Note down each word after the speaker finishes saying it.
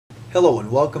Hello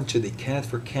and welcome to the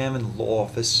Kenneth Vercammen Law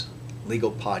Office Legal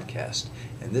Podcast.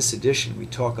 In this edition we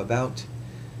talk about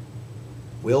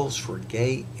wills for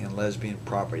gay and lesbian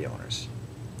property owners.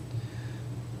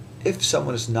 If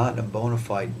someone is not in a bona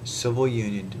fide civil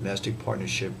union, domestic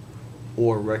partnership,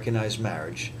 or recognized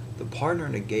marriage, the partner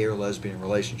in a gay or lesbian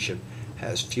relationship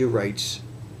has few rights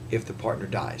if the partner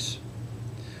dies.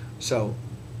 So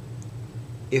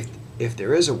if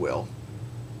there is a will,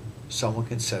 someone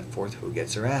can set forth who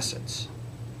gets their assets.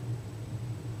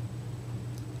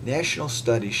 National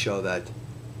studies show that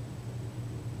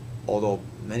although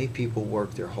many people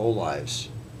work their whole lives,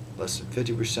 less than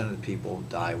 50% of the people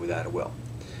die without a will.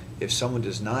 If someone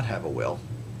does not have a will,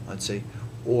 let's say,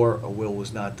 or a will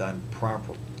was not done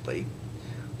properly,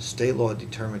 state law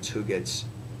determines who gets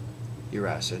your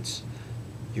assets.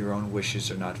 Your own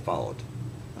wishes are not followed.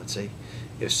 Let's say,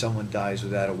 if someone dies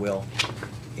without a will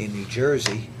in New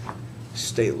Jersey,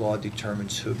 state law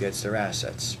determines who gets their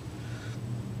assets.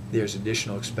 There's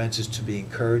additional expenses to be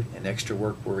incurred and extra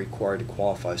work were required to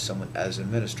qualify someone as an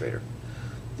administrator.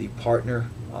 The partner,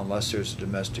 unless there's a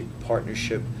domestic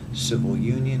partnership, civil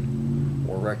union,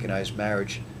 or recognized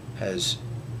marriage, has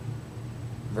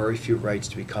very few rights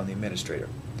to become the administrator.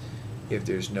 If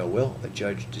there's no will, a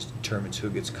judge determines who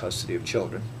gets custody of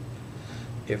children.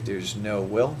 If there's no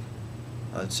will,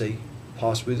 let's say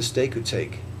possibly the state could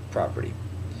take property.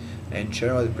 And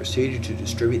generally the procedure to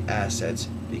distribute assets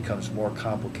becomes more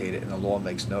complicated and the law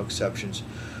makes no exceptions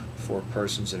for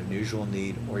persons in unusual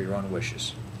need or your own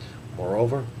wishes.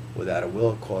 Moreover, without a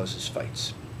will it causes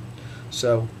fights.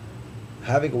 So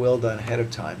having a will done ahead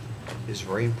of time is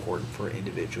very important for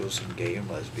individuals in gay and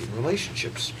lesbian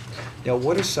relationships. Now,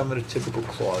 what are some of the typical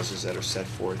clauses that are set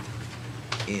forth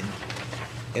in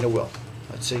a will?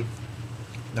 Let's see.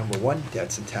 Number one,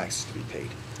 debts and taxes to be paid.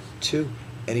 2,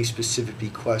 any specific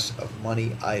bequests of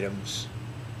money, items,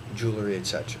 jewelry,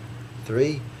 etc.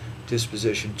 3,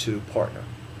 disposition to partner.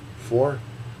 4,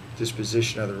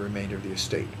 disposition of the remainder of the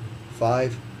estate.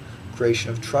 5,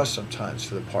 creation of trust sometimes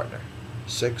for the partner.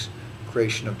 6,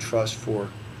 creation of trust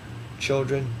for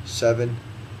children. 7,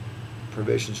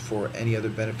 provisions for any other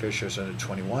beneficiaries under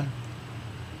 21.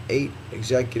 8,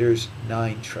 executors.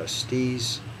 9,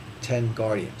 trustees. 10,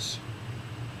 guardians.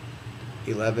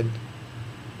 11,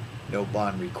 no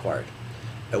bond required.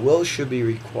 A will should be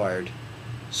required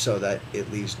so that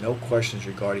it leaves no questions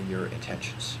regarding your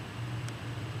intentions.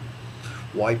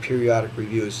 Why periodic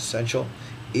review is essential?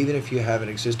 Even if you have an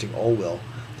existing old will,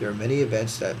 there are many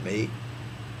events that may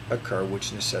occur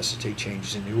which necessitate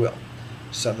changes in your will.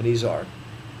 Some of these are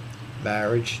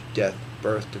marriage, death,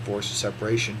 birth, divorce, or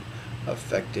separation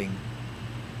affecting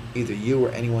either you or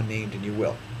anyone named in your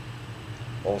will.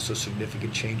 Also,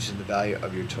 significant changes in the value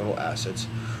of your total assets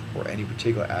or any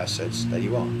particular assets that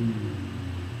you own.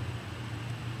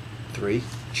 3,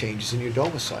 changes in your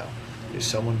domicile. If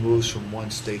someone moves from one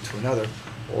state to another,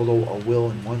 although a will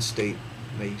in one state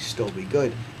may still be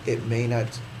good, it may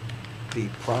not be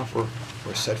proper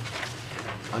or set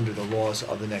under the laws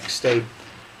of the next state,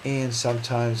 and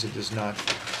sometimes it does not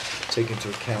take into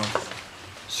account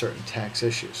certain tax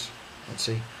issues. Let's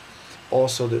see.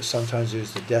 Also, sometimes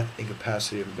there's the death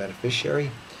incapacity of a beneficiary,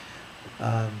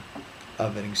 of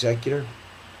an executor,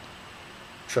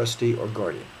 trustee, or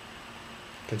guardian.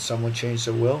 Can someone change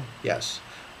their will? Yes.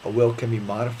 A will can be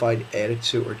modified, added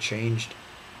to, or changed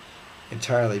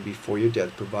entirely before your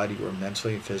death, provided you are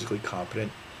mentally and physically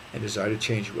competent and desire to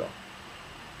change your will.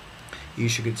 You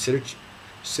should consider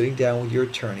sitting down with your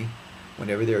attorney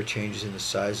whenever there are changes in the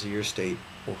size of your estate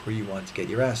or who you want to get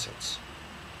your assets.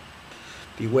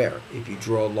 Beware, if you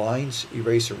draw lines,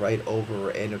 erase, or write over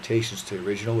or add notations to the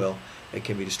original will, it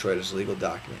can be destroyed as a legal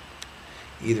document.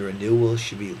 Either a new will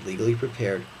should be legally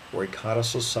prepared or a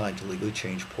codicil signed to legally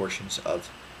change portions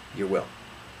of your will.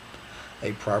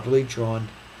 A properly drawn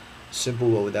simple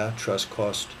will without trust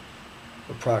costs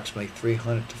approximately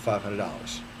 $300 to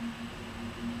 $500.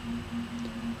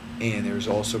 And there's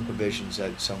also provisions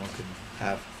that someone can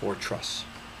have for trusts.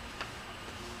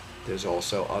 There's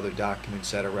also other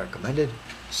documents that are recommended,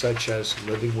 such as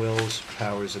living wills,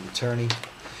 powers of attorney,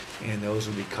 and those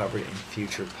will be covered in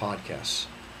future podcasts.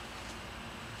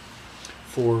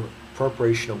 For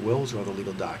preparation of wills or other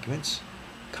legal documents,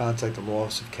 contact the Law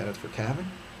Office of Kenneth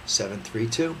Vercammen,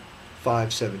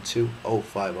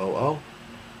 732-572-0500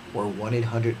 or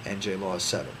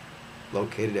 1-800-NJ-LAW-7,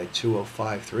 located at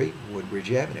 2053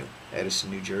 Woodbridge Avenue,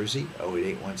 Edison, New Jersey,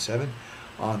 08817,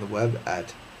 on the web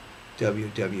at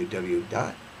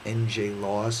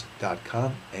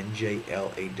www.njlaws.com,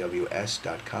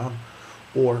 njlaws.com,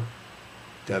 or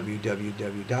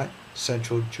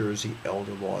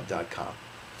www.centraljerseyelderlaw.com.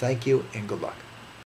 Thank you and good luck.